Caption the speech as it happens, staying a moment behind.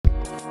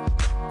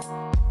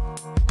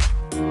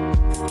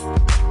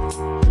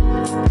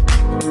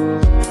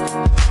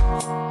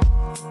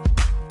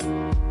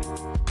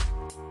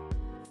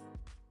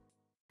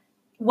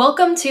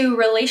Welcome to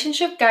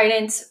Relationship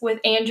Guidance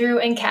with Andrew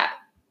and Kat.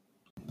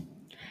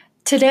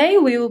 Today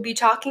we will be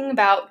talking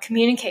about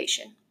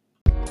communication.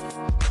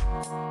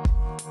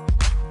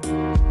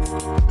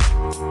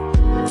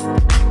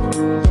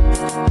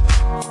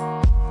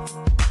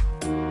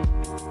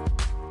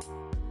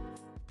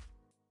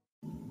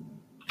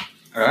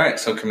 All right,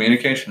 so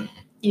communication.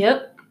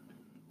 Yep.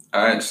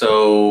 All right,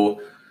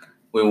 so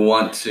we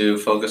want to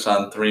focus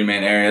on three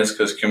main areas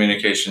because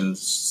communication's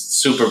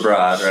super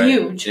broad, right?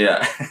 Huge.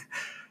 Yeah.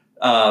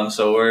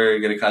 So we're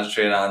going to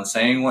concentrate on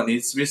saying what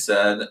needs to be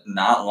said,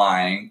 not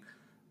lying,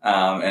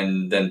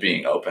 and then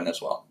being open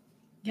as well.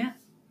 Yeah.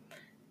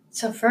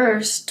 So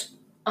first,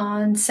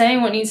 on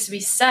saying what needs to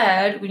be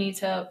said, we need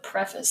to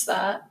preface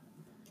that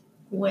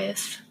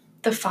with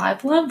the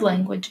 5 love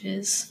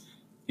languages.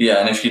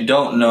 Yeah, and if you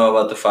don't know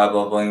about the 5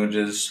 love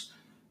languages,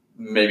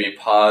 maybe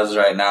pause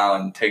right now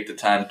and take the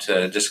time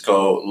to just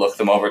go look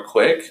them over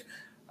quick.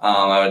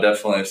 I would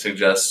definitely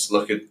suggest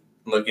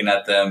looking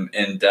at them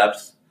in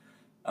depth.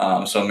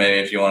 So maybe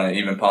if you want to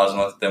even pause and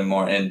look at them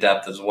more in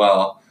depth as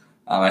well,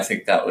 I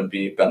think that would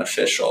be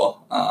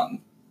beneficial.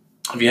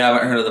 If you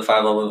haven't heard of the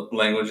 5 love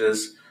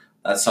languages,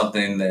 that's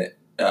something that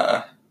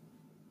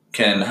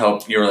can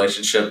help your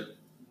relationship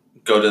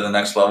go to the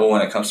next level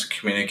when it comes to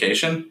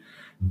communication.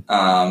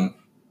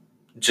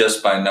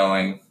 Just by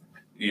knowing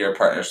your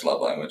partner's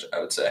love language, I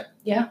would say.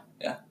 Yeah.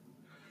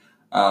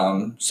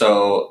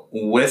 So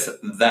with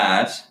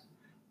that,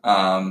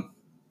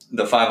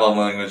 the 5 love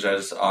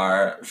languages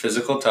are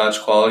physical touch,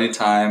 quality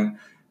time,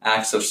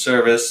 acts of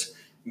service,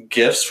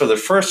 gifts for the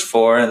first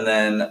 4, and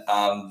then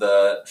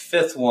the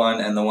 5th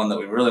one, and the one that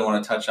we really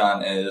want to touch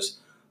on,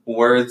 is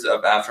words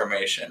of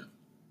affirmation.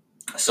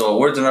 So what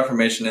words of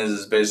affirmation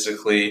is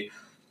basically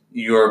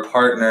your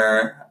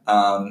partner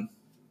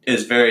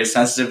is very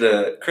sensitive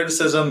to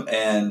criticism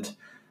and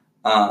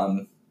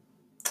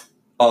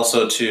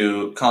also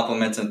to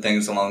compliments and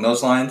things along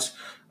those lines.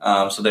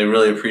 So they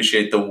really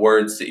appreciate the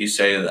words that you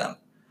say to them.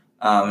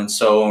 And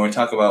so when we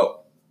talk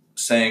about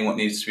saying what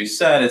needs to be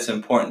said, it's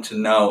important to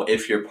know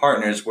if your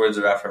partner's words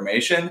of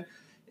affirmation,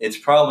 it's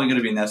probably going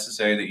to be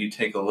necessary that you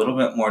take a little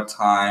bit more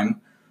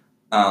time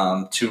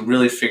to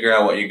really figure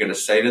out what you're going to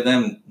say to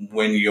them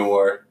when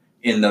you're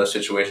in those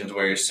situations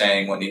where you're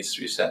saying what needs to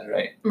be said,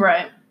 right?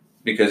 Right.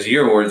 Because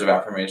your words of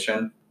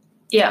affirmation.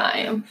 Yeah, I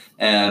am.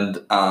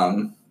 And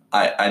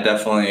I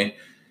definitely,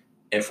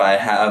 if I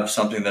have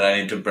something that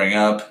I need to bring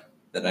up,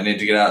 that I need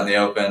to get out in the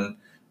open,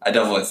 I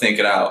definitely think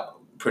it out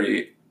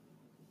pretty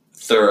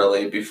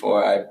thoroughly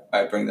before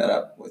I bring that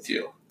up with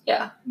you.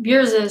 Yeah.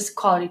 Yours is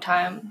quality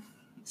time.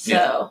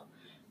 So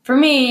for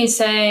me,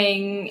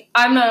 saying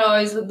I'm not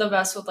always the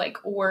best with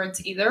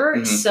words either.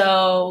 Mm-hmm.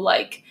 So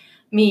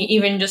me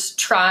even just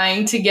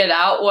trying to get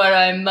out what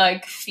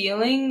I'm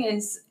feeling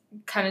is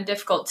kind of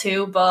difficult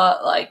too,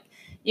 but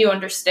you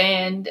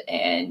understand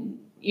and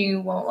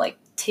you won't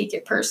take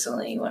it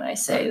personally when I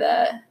say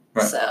that.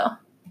 Right. So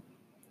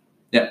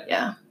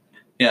yeah,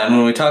 and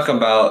when we talk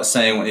about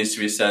saying what needs to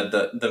be said,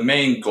 the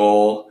main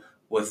goal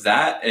with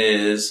that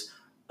is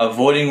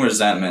avoiding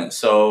resentment.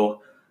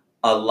 So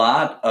a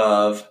lot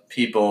of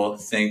people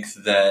think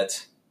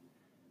that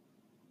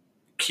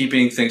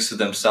keeping things to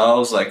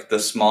themselves, like the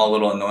small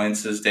little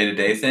annoyances,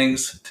 day-to-day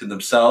things to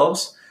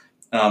themselves,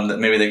 that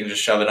maybe they can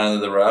just shove it under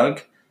the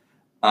rug.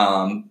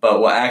 But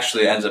what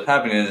actually ends up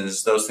happening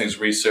is those things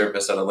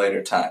resurface at a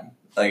later time,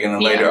 like in a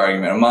later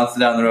argument, a month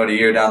down the road, a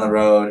year down the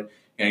road.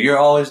 You're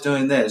always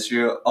doing this,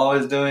 you're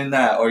always doing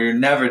that, or you're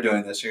never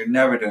doing this, you're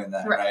never doing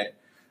that, right?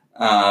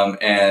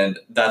 And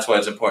that's why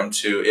it's important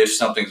to, if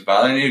something's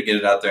bothering you, get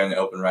it out there in the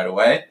open right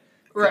away.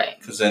 Right.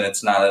 Because then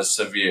it's not as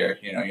severe.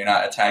 You're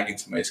not attacking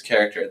somebody's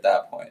character at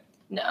that point.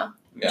 No.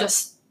 Yeah.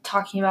 Just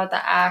talking about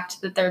the act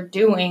that they're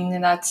doing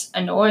and that's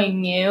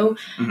annoying you.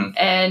 Mm-hmm.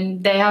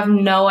 And they have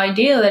no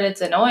idea that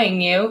it's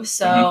annoying you.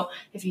 So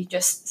if you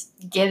just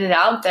get it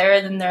out there,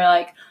 then they're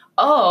like,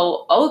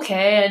 oh,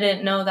 okay, I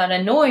didn't know that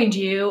annoyed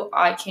you.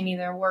 I can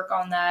either work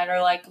on that or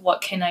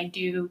what can I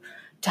do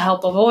to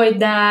help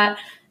avoid that?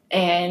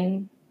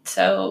 And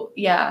so,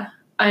 yeah,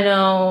 I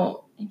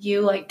know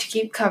you like to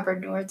keep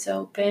cupboard doors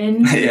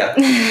open. Yeah.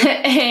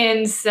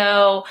 And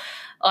so,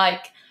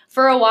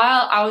 for a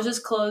while, I was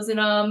just closing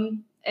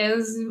them. It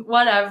was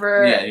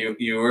whatever. Yeah,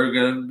 you were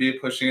going to be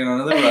pushing it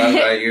under the rug,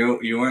 right?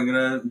 You weren't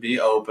going to be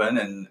open.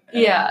 And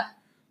yeah.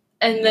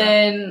 And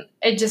then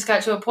it just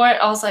got to a point,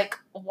 I was like,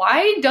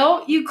 why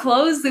don't you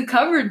close the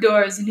cupboard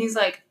doors? And he's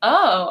like,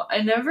 oh,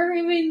 I never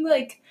even,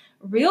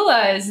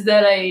 realized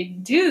that I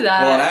do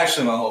that. Well,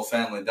 actually, my whole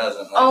family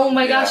doesn't. Oh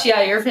my gosh,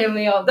 yeah, your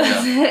family all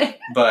does it.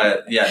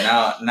 But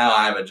yeah, now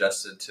I've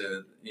adjusted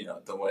to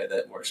the way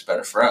that works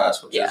better for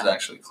us, which is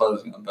actually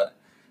closing them. But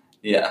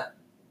yeah,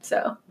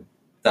 so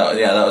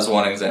that was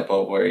one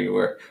example of where you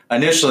were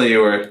initially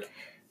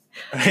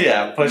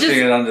pushing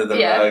it under the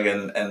rug,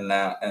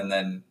 and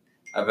then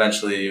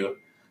eventually you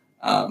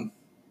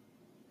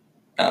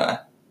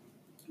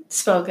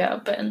spoke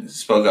up and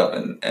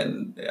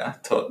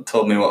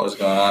told me what was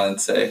going on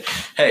and say,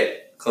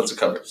 hey, Close the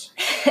cupboards.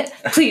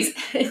 Please.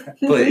 Please.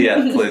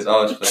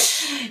 Always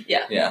please.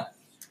 Yeah. Yeah.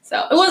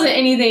 So it wasn't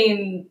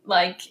anything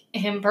like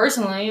him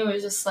personally. It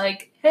was just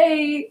like,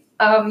 hey,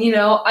 I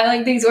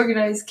like things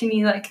organized. Can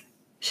you like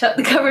shut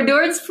the cupboard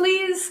doors,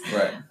 please?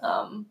 Right.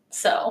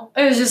 So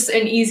it was just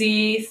an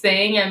easy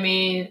thing. I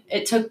mean,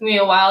 it took me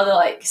a while to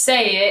like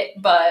say it,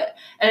 and I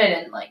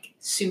didn't like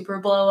super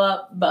blow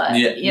up, but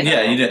you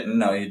didn't.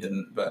 No, you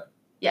didn't. But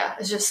yeah,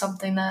 it's just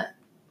something that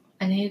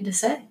I needed to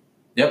say.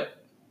 Yep.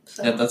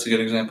 So. Yep, that's a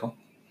good example.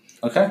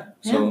 Okay,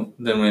 so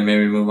then we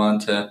maybe move on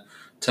to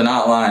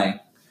not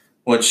lying,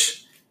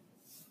 which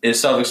is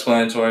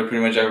self-explanatory.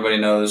 Pretty much everybody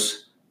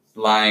knows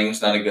lying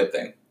is not a good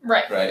thing.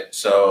 Right. Right.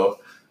 So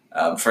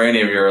for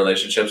any of your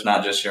relationships,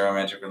 not just your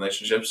romantic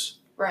relationships.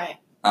 Right.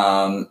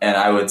 And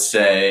I would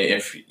say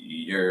if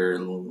you're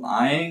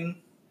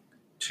lying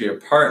to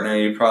your partner,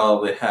 you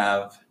probably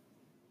have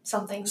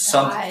something to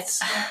hide.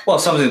 Well,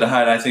 something to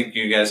hide. I think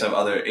you guys have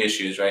other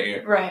issues,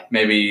 right? Right.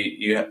 Maybe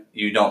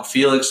you don't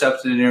feel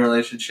accepted in your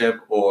relationship,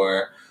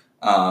 or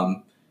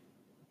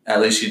at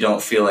least you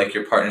don't feel like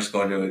your partner's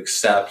going to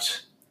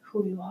accept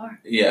who you are.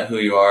 Yeah, who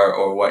you are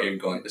or what you're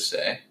going to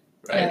say,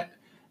 right? Yeah.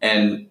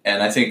 And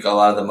I think a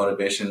lot of the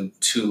motivation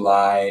to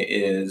lie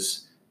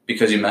is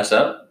because you mess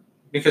up,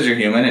 because you're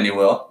human and you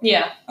will.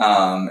 Yeah.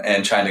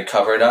 And trying to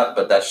cover it up,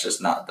 but that's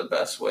just not the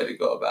best way to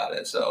go about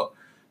it. So,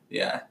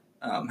 yeah.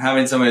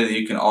 Having somebody that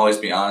you can always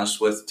be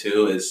honest with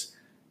too is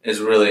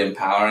really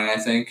empowering. I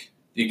think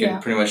you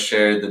can pretty much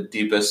share the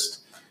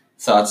deepest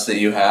thoughts that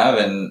you have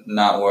and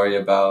not worry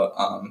about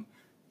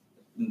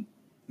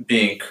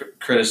being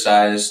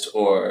criticized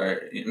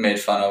or made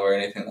fun of or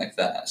anything like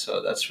that.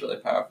 So that's really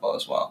powerful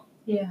as well.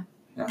 Yeah.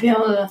 Be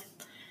able to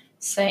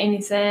say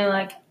anything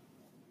like,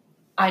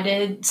 I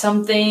did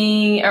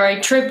something, or I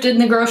tripped in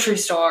the grocery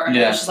store, and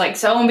it was just like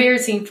so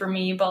embarrassing for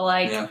me, but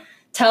like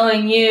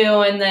telling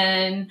you, and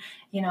then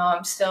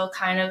I'm still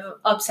kind of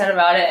upset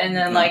about it, and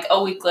then like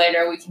a week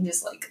later we can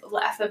just like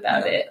laugh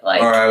about it.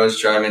 Like, or I was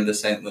driving to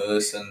St.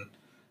 Louis and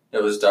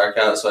it was dark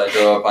out, so I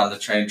drove up on the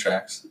train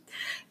tracks.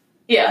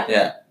 Yeah.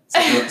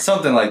 Yeah.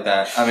 Something like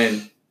that. I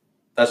mean,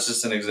 that's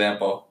just an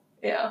example.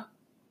 Yeah.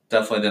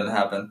 Definitely didn't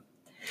happen.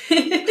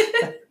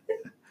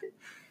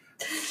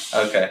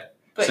 Okay.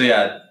 But, so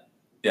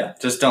yeah,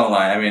 just don't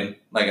lie. I mean,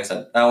 like I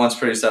said, that one's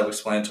pretty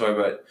self-explanatory,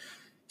 but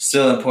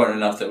still important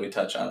enough that we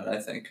touch on it, I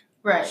think.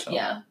 Right, so.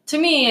 Yeah. To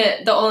me,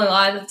 the only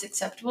lie that's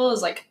acceptable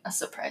is like a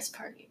surprise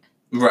party.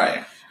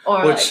 Right.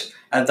 Or which, like,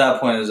 at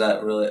that point, is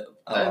that really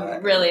a lie?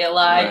 Really a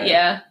lie, right.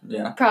 Yeah.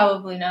 Yeah.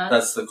 Probably not.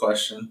 That's the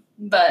question.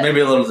 But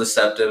maybe a little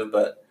deceptive,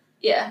 but...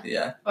 Yeah.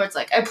 Yeah. Or it's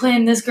like, I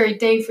planned this great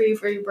day for you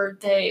for your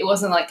birthday. It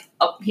wasn't like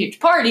a huge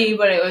party,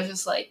 but it was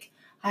just like,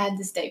 I had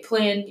this day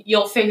planned.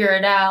 You'll figure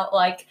it out.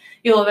 Like,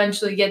 you'll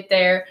eventually get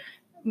there.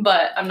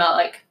 But I'm not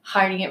like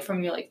hiding it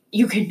from you. Like,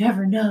 you could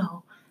never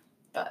know.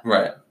 But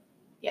right.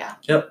 Yeah.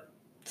 Yep.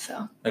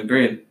 So.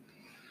 Agreed.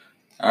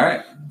 All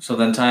right. So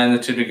then tying the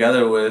two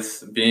together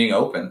with being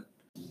open.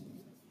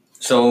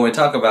 So when we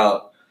talk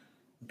about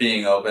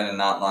being open and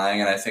not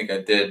lying, and I think I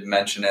did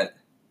mention it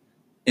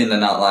in the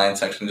not lying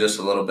section just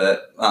a little bit,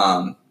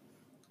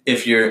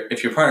 if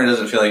your partner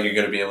doesn't feel like you're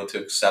going to be able to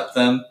accept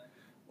them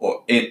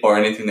or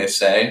anything they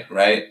say,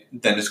 right,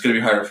 then it's going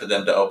to be harder for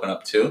them to open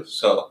up too.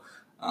 So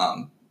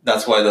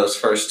that's why those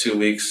first 2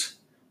 weeks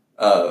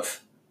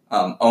of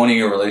owning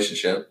your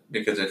relationship,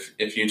 because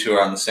if you two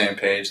are on the same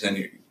page,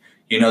 then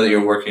you know that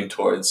you're working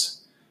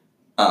towards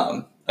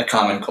a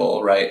common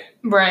goal, right?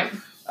 Right.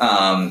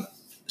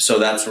 So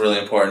that's really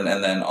important.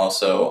 And then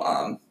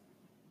also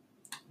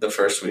the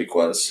first week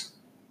was...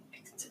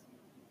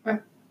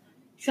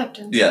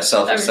 acceptance. Yeah,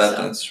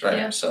 self-acceptance, right?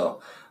 Yeah.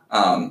 So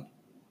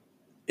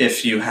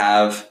if you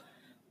have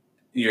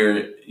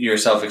your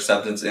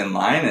self-acceptance in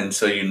line, and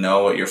so you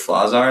know what your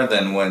flaws are,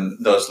 then when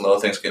those little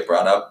things get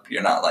brought up,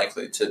 you're not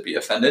likely to be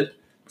offended.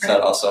 So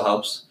that also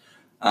helps.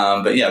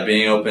 But yeah,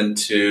 being open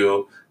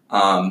to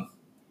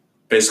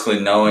basically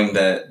knowing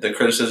that the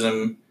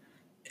criticism,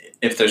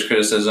 if there's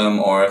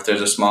criticism or if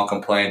there's a small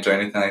complaint or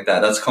anything like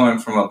that, that's coming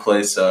from a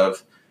place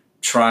of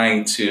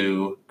trying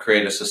to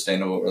create a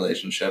sustainable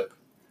relationship.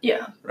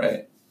 Yeah.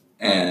 Right.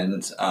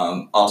 And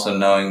also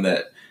knowing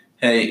that,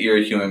 hey, you're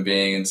a human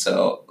being, and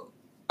so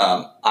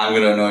I'm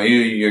going to annoy you,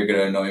 you're going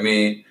to annoy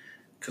me,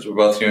 because we're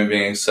both human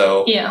beings.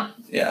 So yeah.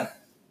 Yeah.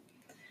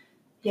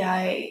 Yeah,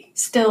 I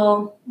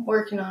still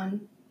working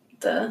on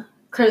the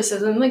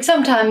criticism. Like,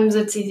 sometimes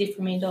it's easy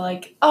for me to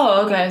like,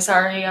 oh, okay,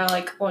 sorry, I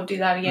like won't do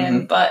that again.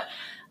 Mm-hmm. But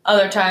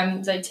other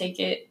times I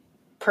take it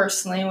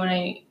personally when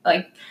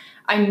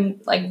I'm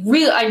like,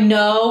 really, I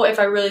know if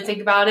I really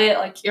think about it,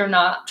 like, you're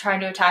not trying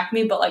to attack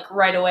me, but like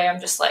right away I'm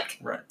just like,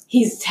 right,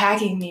 he's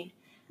attacking me.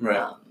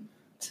 Right.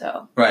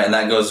 So. Right, and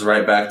that goes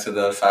right back to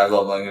the 5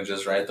 love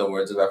languages, right? The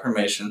words of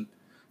affirmation.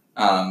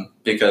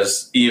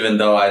 Because even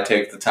though I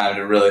take the time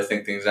to really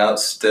think things out,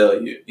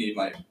 still you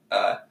might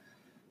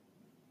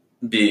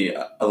be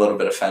a little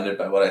bit offended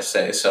by what I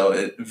say. So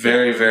it's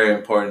very, very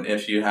important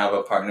if you have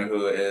a partner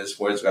who is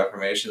words of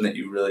affirmation that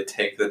you really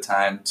take the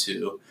time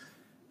to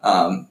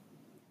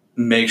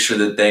make sure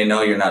that they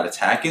know you're not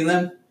attacking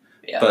them,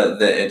 Yeah. but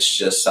that it's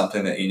just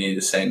something that you need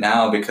to say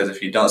now, because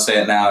if you don't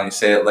say it now and you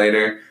say it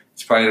later,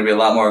 it's probably going to be a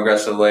lot more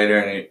aggressive later,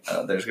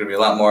 and there's going to be a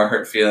lot more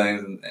hurt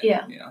feelings and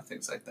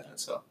things like that.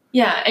 So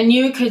yeah, and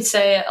you could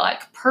say it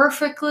like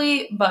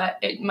perfectly, but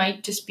it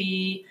might just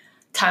be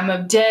time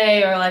of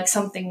day or like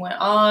something went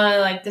on,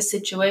 like the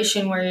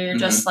situation where you're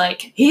just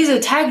like, he's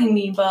attacking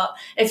me. But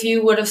if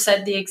you would have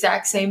said the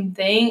exact same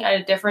thing at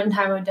a different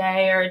time of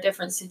day or a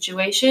different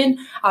situation,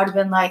 I would have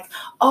been like,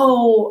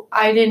 oh,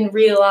 I didn't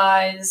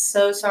realize,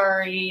 so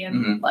sorry,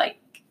 and like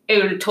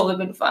it would have totally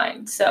been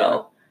fine.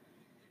 So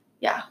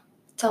yeah,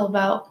 it's all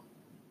about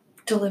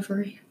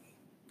delivery.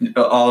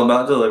 All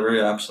about delivery,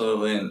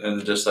 absolutely.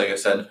 And just like I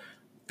said,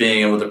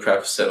 being able to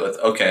preface it with,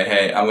 okay,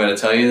 hey, I'm going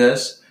to tell you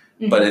this,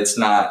 but it's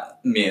not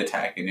me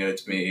attacking you.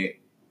 It's me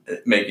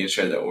making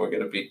sure that we're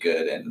going to be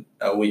good in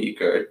a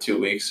week or 2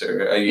 weeks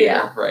or a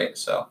year, right?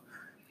 So,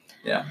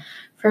 yeah.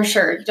 For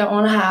sure. You don't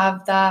want to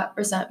have that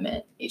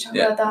resentment. You talk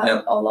about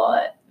that a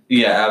lot.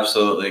 Yeah,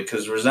 absolutely.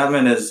 Because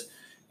resentment is,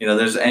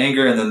 there's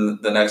anger, and then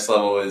the next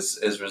level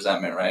is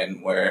resentment, right?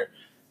 And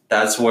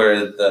that's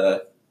where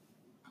the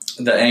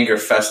anger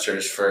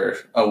festers for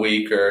a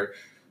week or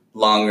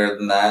longer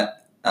than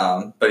that.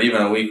 But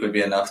even a week would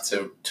be enough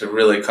to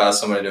really cause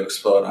somebody to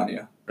explode on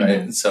you, right?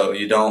 And so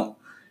you don't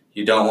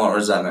want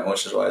resentment,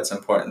 which is why it's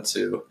important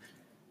to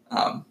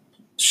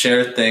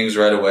share things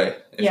right away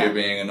if you're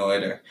being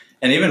annoyed,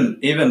 and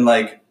even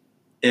like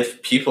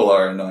if people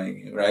are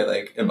annoying you, right?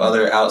 Like if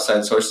other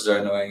outside sources are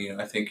annoying you,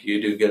 I think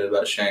you do good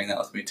about sharing that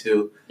with me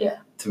too. Yeah.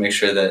 To make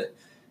sure that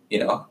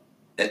you're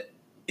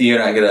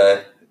not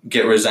gonna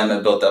get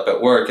resentment built up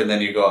at work and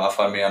then you go off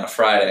on me on a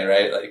Friday,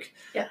 right? Like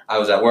I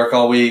was at work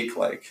all week,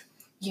 like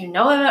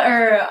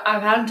or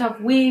I've had a tough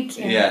week,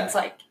 and it's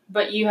like,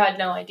 but you had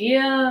no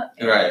idea,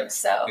 right?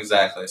 So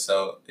exactly.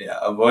 So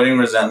avoiding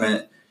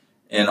resentment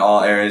in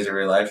all areas of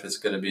your life is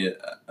going to be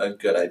a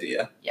good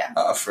idea.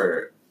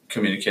 For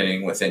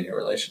communicating within your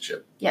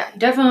relationship. Yeah, you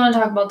definitely want to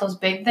talk about those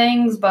big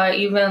things, but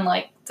even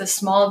like the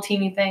small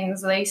teeny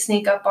things, they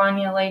sneak up on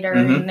you later,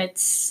 and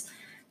it's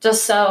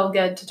just so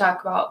good to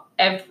talk about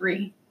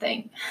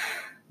everything.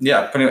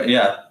 Yeah,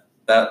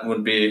 that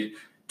would be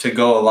to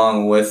go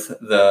along with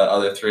the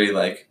other three.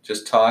 Like,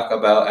 just talk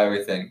about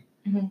everything.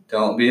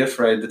 Don't be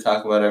afraid to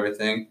talk about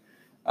everything,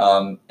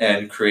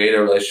 and create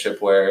a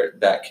relationship where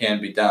that can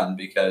be done.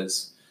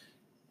 Because,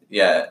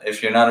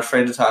 if you're not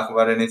afraid to talk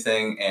about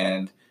anything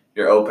and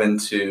you're open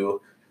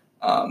to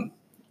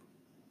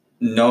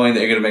knowing that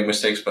you're going to make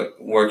mistakes, but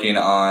working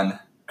on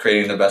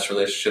creating the best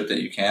relationship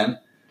that you can,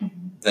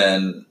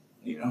 then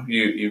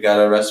you got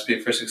a recipe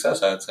for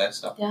success, I would say.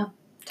 So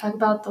talk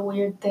about the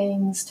weird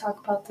things, talk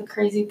about the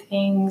crazy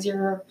things,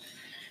 your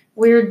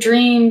weird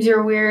dreams,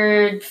 your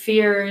weird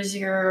fears,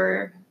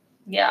 your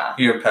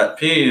pet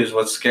peeves,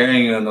 what's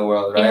scaring you in the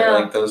world, right?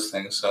 Like those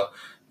things. So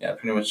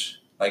pretty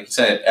much like you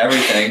said,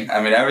 everything. I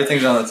mean,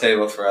 everything's on the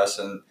table for us,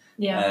 and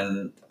we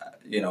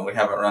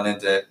haven't run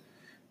into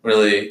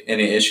really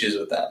any issues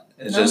with that.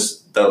 It's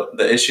just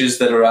the issues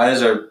that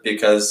arise are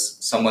because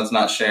someone's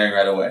not sharing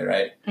right away,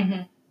 right?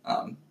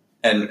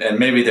 And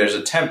maybe there's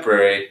a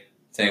temporary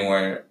thing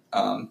where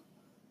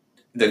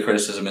the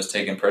criticism is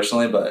taken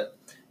personally, but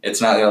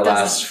it's not going to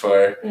last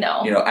for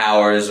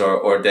hours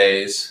or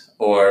days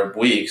or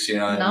weeks.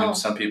 I mean,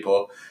 some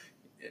people,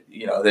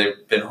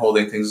 they've been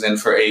holding things in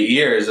for 8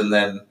 years, and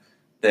then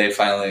they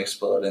finally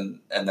explode, and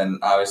then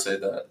obviously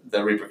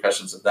the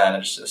repercussions of that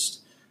is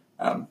just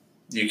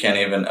you can't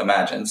even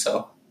imagine.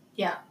 So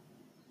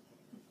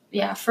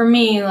for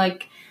me,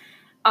 like,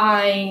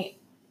 I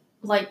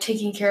like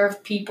taking care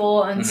of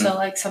people, and so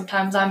like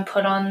sometimes I'm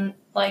put on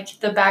like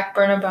the back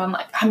burner, but I'm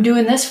like, I'm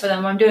doing this for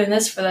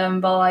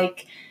them, but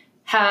like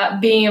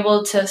being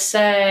able to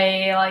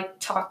say, like,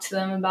 talk to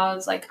them about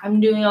it's like, I'm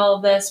doing all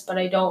of this, but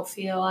I don't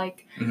feel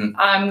like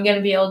I'm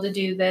gonna be able to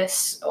do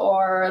this,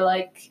 or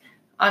like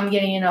I'm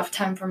getting enough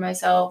time for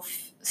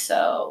myself.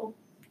 So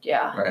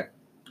right.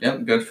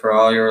 Yep, good for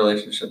all your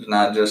relationships,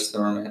 not just the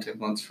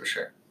romantic ones, for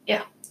sure.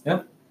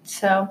 Yep.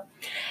 So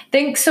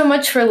thanks so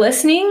much for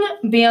listening.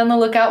 Be on the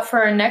lookout for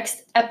our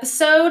next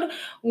episode,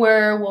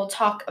 where we'll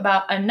talk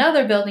about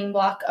another building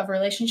block of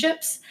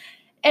relationships.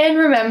 And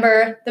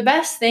remember, the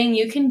best thing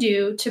you can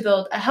do to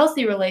build a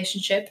healthy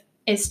relationship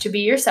is to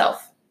be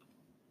yourself.